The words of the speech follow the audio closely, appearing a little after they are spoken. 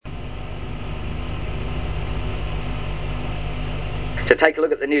take a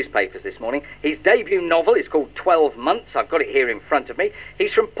look at the newspapers this morning. His debut novel is called 12 Months. I've got it here in front of me.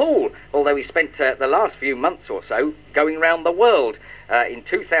 He's from Poole, although he spent the last few months or so going around the world. In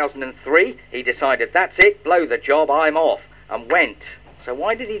 2003, he decided, that's it, blow the job, I'm off, and went. So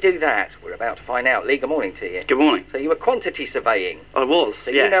why did he do that? We're about to find out. Lee, good morning to you. Good morning. So you were quantity surveying. I was,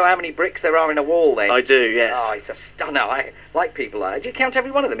 So yes. you know how many bricks there are in a wall then? I do, yes. Oh, it's a stunner. I like people like that. Do you count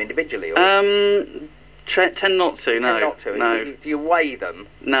every one of them individually? Or? Tend not to, no. Tend not to. No. Do you weigh them?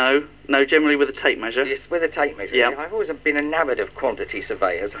 No, generally with a tape measure. Yes, with a tape measure. Yeah. I've always been enamored of quantity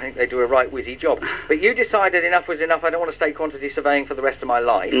surveyors. I think they do a right whizzy job. But you decided enough was enough. I don't want to stay quantity surveying for the rest of my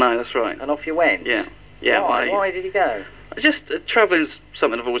life. No, that's right. And off you went. Yeah. Yeah. Why did you go? Just travelling's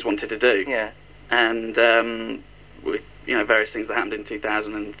something I've always wanted to do. Yeah. And with various things that happened in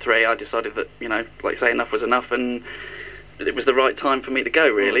 2003, I decided that like I say, enough was enough, and it was the right time for me to go.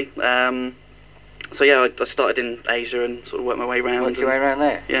 Really. So yeah, I started in Asia and sort of worked my way around. Worked your way around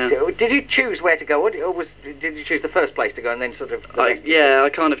there. Yeah. Did you choose where to go, or did you choose the first place to go and then sort of? I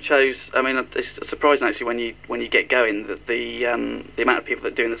kind of chose. I mean, it's surprising actually when you get going that the amount of people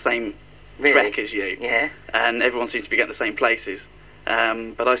that are doing the same trek as you. Yeah. And everyone seems to be getting the same places.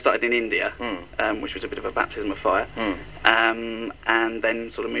 But I started in India, which was a bit of a baptism of fire, and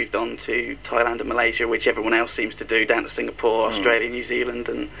then sort of moved on to Thailand and Malaysia, which everyone else seems to do, down to Singapore, Australia, New Zealand,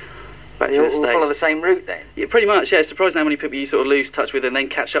 and back to the States. You follow the same route then? Yeah, pretty much, yeah. It's surprising how many people you sort of lose touch with and then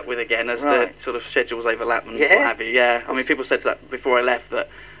catch up with again as the sort of schedules overlap and what have you. Yeah, I mean, people said that before I left that,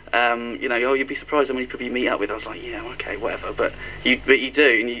 you'd be surprised how many people you meet up with. I was like, yeah, okay, whatever. But you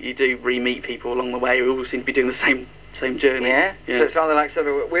do, and you do re-meet people along the way who all seem to be doing the same journey. Yeah? So it's either like sort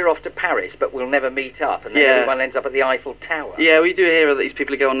of, we're off to Paris, but we'll never meet up, and then everyone ends up at the Eiffel Tower. Yeah, we do hear that these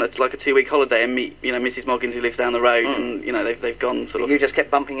people go on like a 2-week holiday and meet, Mrs. Moggins who lives down the road, and they've gone sort of. You just kept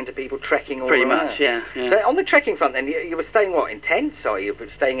bumping into people trekking all pretty around. much, yeah. So on the trekking front, then you were staying in tents, or you were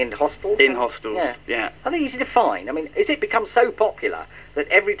staying in hostels? In hostels, yeah. Are they easy to find? I mean, is it become so popular that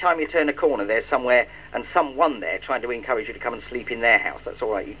every time you turn a corner, there's somewhere and someone there trying to encourage you to come and sleep in their house? That's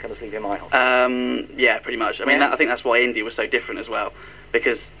all right. You can come and sleep in my house. Yeah, pretty much. I mean, I think that's why India was so different as well,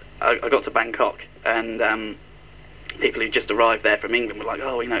 because I got to Bangkok and people who just arrived there from England were like,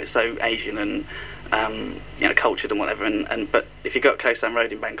 oh, it's so Asian and cultured and whatever. But if you go up Koh Sam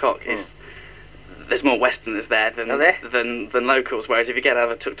Road in Bangkok, there's more Westerners there than locals. Whereas if you get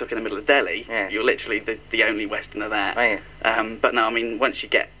out of a tuk-tuk in the middle of Delhi, you're literally the only Westerner there. But no, I mean, once you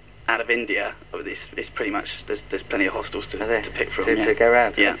get out of India, it's pretty much there's plenty of hostels to pick from. To go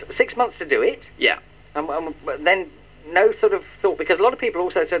around. Yeah. 6 months to do it. Yeah. But then no sort of thought, because a lot of people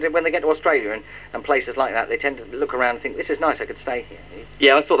also said that when they get to Australia and places like that, they tend to look around and think, this is nice, I could stay here.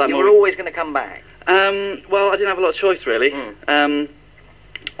 Yeah, I thought that you were always going to come back. Well, I didn't have a lot of choice really.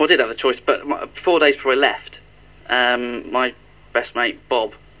 Well, I did have a choice, but 4 days before I left, my best mate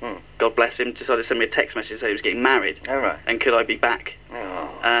Bob, God bless him, decided to send me a text message saying he was getting married. Oh, right. And could I be back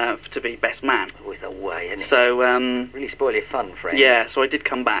to be best man? Always the way, isn't it? So really spoil your fun, friend. Yeah, so I did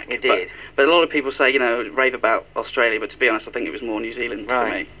come back. You did. But a lot of people say, rave about Australia, but to be honest, I think it was more New Zealand for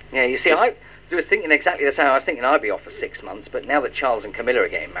me. Yeah, you see, I was thinking exactly the same. I was thinking I'd be off for 6 months, but now that Charles and Camilla are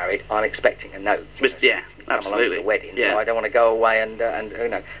getting married, I'm expecting a note. Yeah, absolutely. The wedding, so I don't want to go away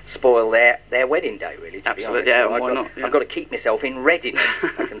and spoil their wedding day, really. To be honest. Yeah, so why not? Yeah. I've got to keep myself in readiness.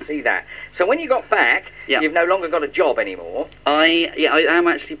 I can see that. So when you got back, you've no longer got a job anymore. I am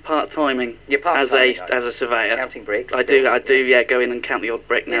actually part-timing. You're part-timing as a surveyor. Counting bricks. I do. Go in and count the odd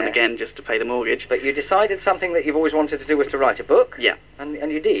brick now and again just to pay the mortgage. But you decided something that you've always wanted to do was to write a book. Yeah. And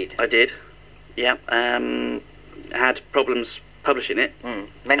you did. I did. Yeah, had problems publishing it.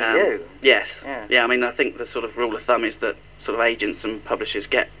 Many do. Yes. Yeah, I mean, I think the sort of rule of thumb is that sort of agents and publishers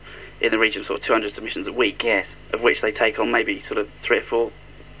get in the region of sort of 200 submissions a week, of which they take on maybe sort of 3 or 4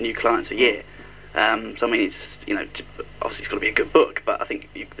 new clients a year. So, I mean, it's, obviously it's got to be a good book, but I think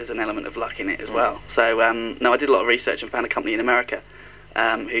there's an element of luck in it as well. So, no, I did a lot of research and found a company in America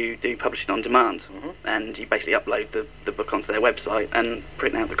who do publishing on demand, and you basically upload the book onto their website and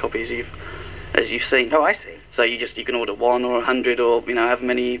print out the copies as you've seen. Oh, I see. So you can order 1 or 100 or however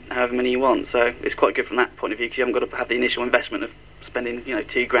many you want. So it's quite good from that point of view, because you haven't got to have the initial investment of spending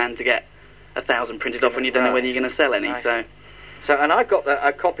 $2,000 to get 1,000 printed off when you don't know whether you're going to sell any. So, and I've got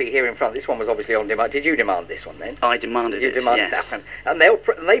a copy here in front. This one was obviously on demand. Did you demand this one then? I demanded it. You demanded that one, and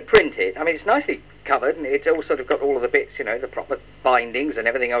they print it. I mean, it's nicely covered, and it's all sort of got all of the bits, the proper bindings and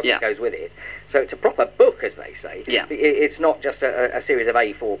everything else that goes with it. So it's a proper book, as they say. Yeah. It's not just a series of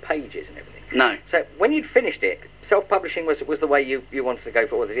A4 pages and everything. No. So when you'd finished it, self-publishing was the way you wanted to go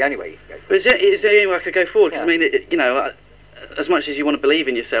forward. Was the only way you could go forward. It's the only way I could go forward. Because I mean, as much as you want to believe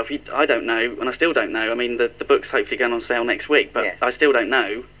in yourself, I don't know, and I still don't know. I mean, the book's hopefully going on sale next week, but I still don't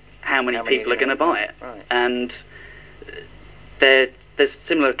know how many people are going to buy it. Right. And there's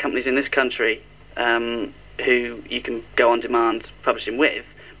similar companies in this country who you can go on demand publishing with,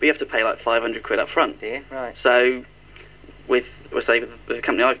 but you have to pay like 500 quid up front. Yeah, right. So with the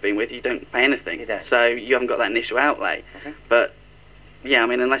company I've been with, you don't pay anything. You don't. So you haven't got that initial outlay. Okay. But yeah, I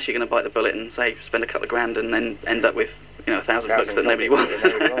mean, unless you're going to bite the bullet and say spend a couple of grand and then end up with 1,000 books that nobody wants.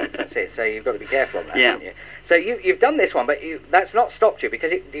 That's it. So you've got to be careful on that, haven't you? So you've done this one, but that's not stopped you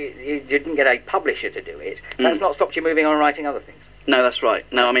because you didn't get a publisher to do it. That's not stopped you moving on and writing other things. No, that's right.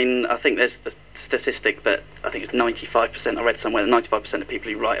 No, I mean, I think there's the statistic that I think it's 95%. I read somewhere that 95% of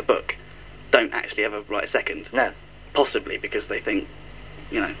people who write a book don't actually ever write a second. No. Possibly because they think,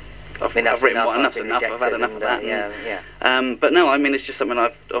 I've written enough, enough's enough. I've had enough of that. But no, I mean, it's just something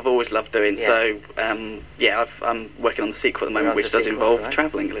I've always loved doing. Yeah. So I'm working on the sequel at the moment, which does involve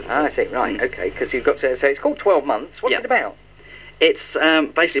travelling a little bit. I see. Right. Okay. Because you've got to. So it's called 12 Months. What's it about? It's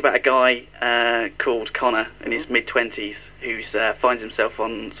basically about a guy called Connor in his mid-20s who finds himself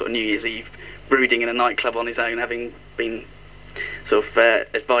on sort of New Year's Eve brooding in a nightclub on his own, having been sort of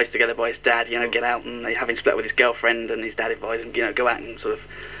advised together by his dad, get out, and having split with his girlfriend, and his dad advised him, go out and sort of,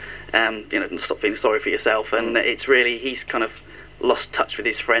 stop feeling sorry for yourself. And it's really, he's kind of lost touch with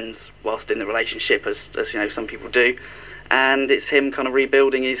his friends whilst in the relationship, as some people do. And it's him kind of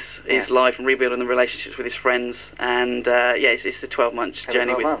rebuilding his life and rebuilding the relationships with his friends. And it's a 12-month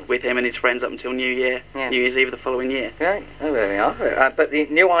journey with him and his friends up until New Year's Eve the following year. Right, oh, there we are. But the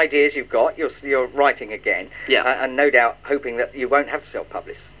new ideas you've got, you're writing again, and no doubt hoping that you won't have to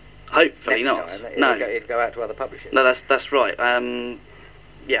self-publish. Hopefully not. No, it'll go out to other publishers. No, that's right. I mean,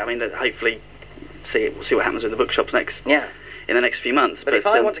 hopefully see what happens with the bookshops next. Yeah. In the next few months. But if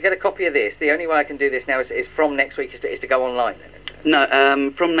I want to get a copy of this, the only way I can do this now is from next week is to go online then?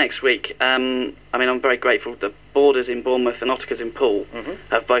 No, from next week. I mean, I'm very grateful. The Borders in Bournemouth and Ottakers in Poole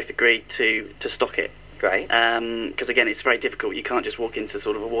have both agreed to stock it. Great. Because again, it's very difficult. You can't just walk into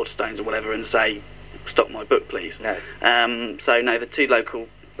sort of a Waterstones or whatever and say, stock my book, please. No. So no, the two local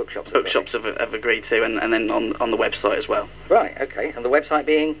bookshops have agreed to, and then on the website as well. Right. Okay. And the website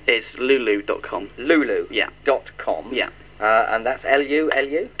being? It's lulu.com. Lulu. Yeah. .com. Yeah. And that's Lulu?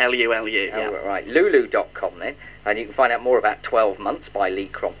 Lulu, yeah. Oh, right, lulu.com then. And you can find out more about 12 Months by Lee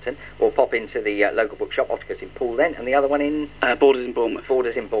Crompton, or pop into the local bookshop, Ottakers in Poole then, and the other one in? Borders in Bournemouth.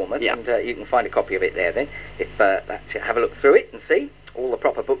 Borders in Bournemouth, yeah. And you can find a copy of it there then. Have a look through it and see. All the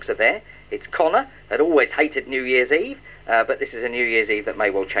proper books are there. It's Connor, that always hated New Year's Eve, but this is a New Year's Eve that may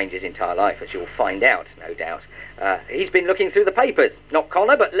well change his entire life, as you'll find out, no doubt. He's been looking through the papers, not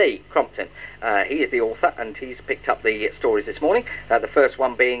Connor, but Lee Crompton. He is the author, and he's picked up the stories this morning. The first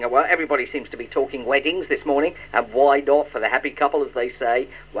one being, everybody seems to be talking weddings this morning, and why not, for the happy couple, as they say.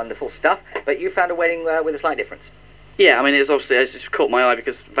 Wonderful stuff. But you found a wedding with a slight difference. Yeah, I mean, it's just caught my eye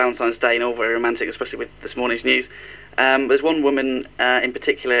because Valentine's Day and all very romantic, especially with this morning's news. There's one woman in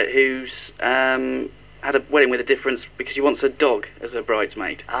particular who's had a wedding with a difference because she wants a dog as a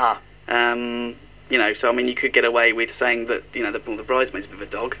bridesmaid. So I mean, you could get away with saying that the bridesmaid's with a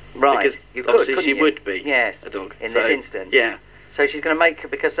dog, right? Because obviously she would be a dog in this instance. Yeah. So she's going to make,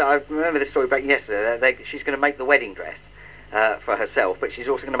 because I remember this story back yesterday. She's going to make the wedding dress for herself, but she's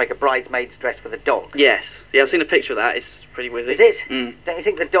also going to make a bridesmaid's dress for the dog. Yes. Yeah, I've seen a picture of that. It's pretty wizzy. Is it? Mm. Don't you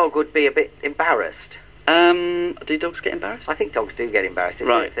think the dog would be a bit embarrassed? Do dogs get embarrassed? I think dogs do get embarrassed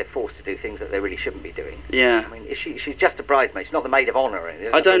if they're forced to do things that they really shouldn't be doing. Yeah. I mean, she's just a bridesmaid. She's not the maid of honour or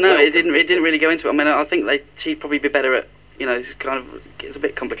anything. I don't know. It didn't really go into it. I mean, I think she'd probably be better at. It's a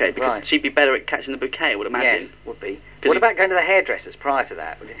bit complicated because she'd be better at catching the bouquet, I would imagine. Yes, would be. What about going to the hairdressers prior to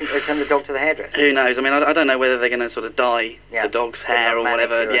that? Do you think they'd send the dog to the hairdresser? Who knows? I mean, I don't know whether they're going to sort of dye the dog's hair or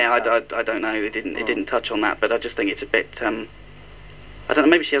whatever. Yeah, I don't know. It didn't touch on that, but I just think it's a bit. I don't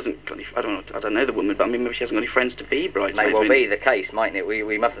know. Maybe she hasn't got any. I don't know the woman, but I mean, maybe she hasn't got any friends to be bridesmaids. May well be the case, mightn't it?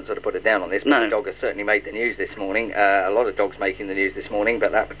 We mustn't sort of put it down on this. But no. The dog has certainly made the news this morning. A lot of dogs making the news this morning,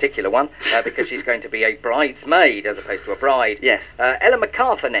 but that particular one because she's going to be a bridesmaid as opposed to a bride. Yes. Ellen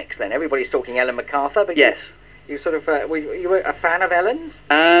MacArthur next. Then everybody's talking Ellen MacArthur. But yes. You sort of were you a fan of Ellen's?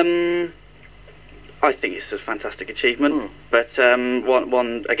 I think it's a fantastic achievement. But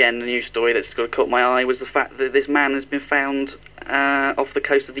one again, the news story that's sort of caught my eye was the fact that this man has been found off the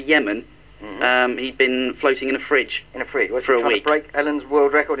coast of the Yemen. He'd been floating in a fridge. In a fridge? Was for a week. To break Ellen's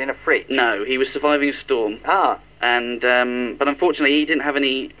world record in a fridge? No, he was surviving a storm. And but unfortunately, he didn't have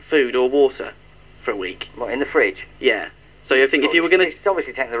any food or water for a week. What, in the fridge? Yeah. So I think if you were going to, it's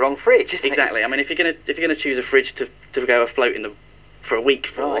obviously taking the wrong fridge. Isn't exactly. It? I mean, if you're going to choose a fridge to go afloat in the for a week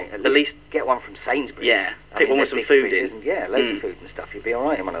for. Right, at least get one from Sainsbury's. Yeah, pick one with some food in. Yeah, loads of food and stuff. You'd be all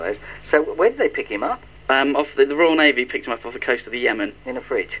right in one of those. So where did they pick him up? Off the Royal Navy picked him up off the coast of the Yemen. In a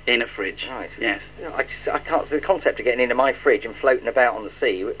fridge? In a fridge. Right. Yes. I can't. The concept of getting into my fridge and floating about on the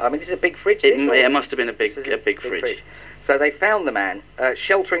sea. I mean, this is a big fridge. It must have been a big fridge. So they found the man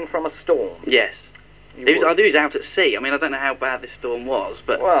sheltering from a storm. Yes. He was out at sea. I mean, I don't know how bad this storm was,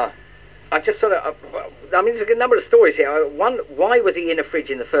 but... Well, I just sort of... I mean, there's a number of stories here. One, why was he in a fridge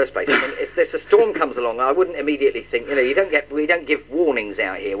in the first place? I mean, if there's a storm comes along, I wouldn't immediately think... we don't give warnings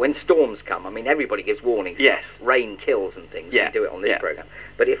out here when storms come. I mean, everybody gives warnings. Yes. Rain kills and things. Yeah. We do it on this programme.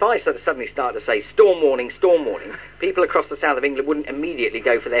 But if I suddenly start to say, storm warning, people across the south of England wouldn't immediately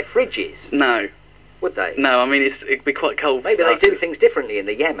go for their fridges. No. Would they? No, I mean, it'd be quite cold. Maybe they do things differently in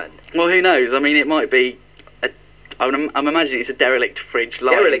the Yemen. Well, who knows? I mean, it might be... I'm imagining it's a derelict fridge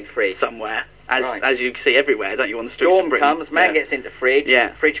lying somewhere, as you see everywhere, don't you, on the streets of Britain? Storm comes, man gets into fridge,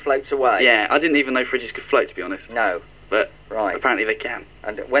 fridge floats away. Yeah, I didn't even know fridges could float, to be honest. No. But apparently they can.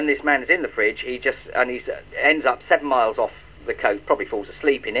 And when this man's in the fridge, he ends up 7 miles off the coast, probably falls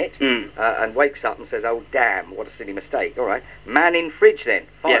asleep in it, and wakes up and says, oh, damn, what a silly mistake. All right. Man in fridge then.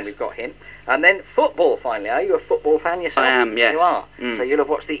 Fine, yes. We've got him. And then football, finally. Are you a football fan yourself? I am, yes. You are? So you'll have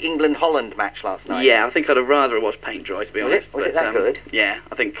watched the England-Holland match last night? Yeah, I think I'd have rather watched paint dry, to be honest. Was it that good? Yeah,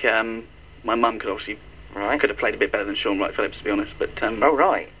 I think my mum could obviously... Could have played a bit better than Sean Wright-Phillips, to be honest. But oh,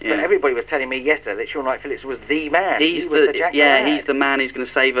 right. Yeah. But everybody was telling me yesterday that Sean Wright-Phillips was the man. He's he's the man who's going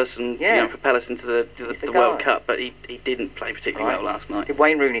to save us and propel us into the World Cup. But he didn't play particularly well last night. Did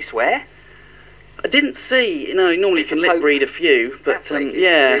Wayne Rooney swear? I didn't see. Normally you can lip read a few, but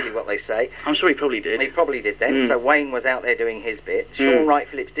really what they say. I'm sure he probably did. He probably did then. So Wayne was out there doing his bit. Sean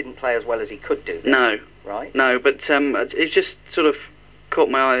Wright-Phillips didn't play as well as he could do. Then. No. Right. No, but it just sort of caught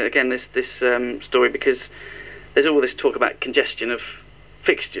my eye again. This story because there's all this talk about congestion of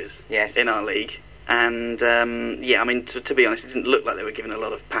fixtures in our league. And, I mean, to be honest, it didn't look like they were giving a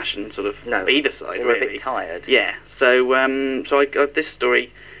lot of passion sort of either side, they were really. A bit tired. Yeah, so this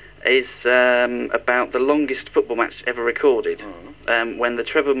story is about the longest football match ever recorded, when the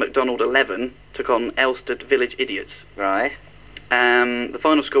Trevor McDonald 11 took on Elstead Village Idiots. Right. The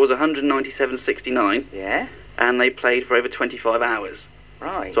final score was 197-69. Yeah. And they played for over 25 hours.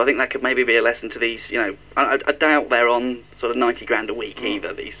 Right. So I think that could maybe be a lesson to these, I doubt they're on sort of 90 grand a week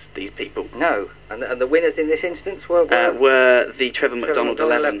either, these people. No. And the winners in this instance were the Trevor McDonald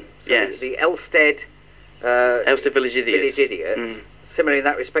 11. So yes. The Elstead Village Idiots. Similarly in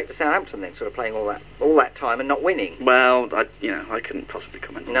that respect to Southampton then, sort of playing all that time and not winning. Well, I couldn't possibly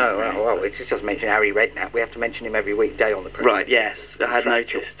comment on that. No, well, it's just mentioning Harry Redknapp. We have to mention him every weekday on the programme. Right, yes, I had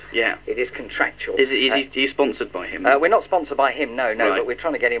noticed. Yeah. It is contractual. Are you sponsored by him? We're not sponsored by him, no, right. But we're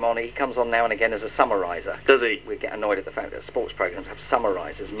trying to get him on. He comes on now and again as a summariser. Does he? We get annoyed at the fact that sports programmes have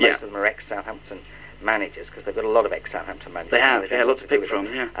summarisers. Most of them are ex-Southampton managers, because they've got a lot of ex-Southampton managers. They have, lots to pick from,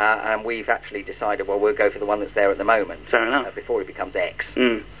 and we've actually decided, well, we'll go for the one that's there at the moment. Fair enough. Before he becomes ex.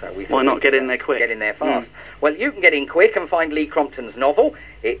 So why not get in there quick? Get in there fast. Well, you can get in quick and find Lee Crompton's novel.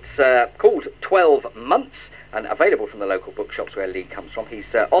 It's called 12 Months, and available from the local bookshops where Lee comes from. He's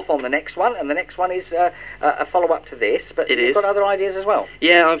off on the next one, and the next one is a follow-up to this, but you've got other ideas as well.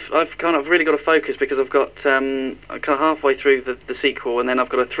 Yeah, I've kind of really got to focus, because I've got kind of halfway through the sequel, and then I've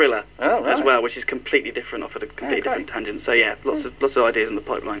got a thriller as well, which is completely different, off at a completely different tangent. So yeah, lots of ideas in the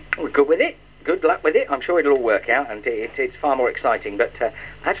pipeline. We're good with it. Good luck with it. I'm sure it'll all work out, and it's far more exciting, but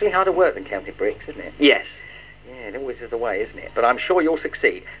actually harder work than counting bricks, isn't it? Yes. Yeah, it always is the way, isn't it? But I'm sure you'll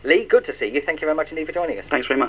succeed. Lee, good to see you. Thank you very much indeed for joining us. Thanks very much.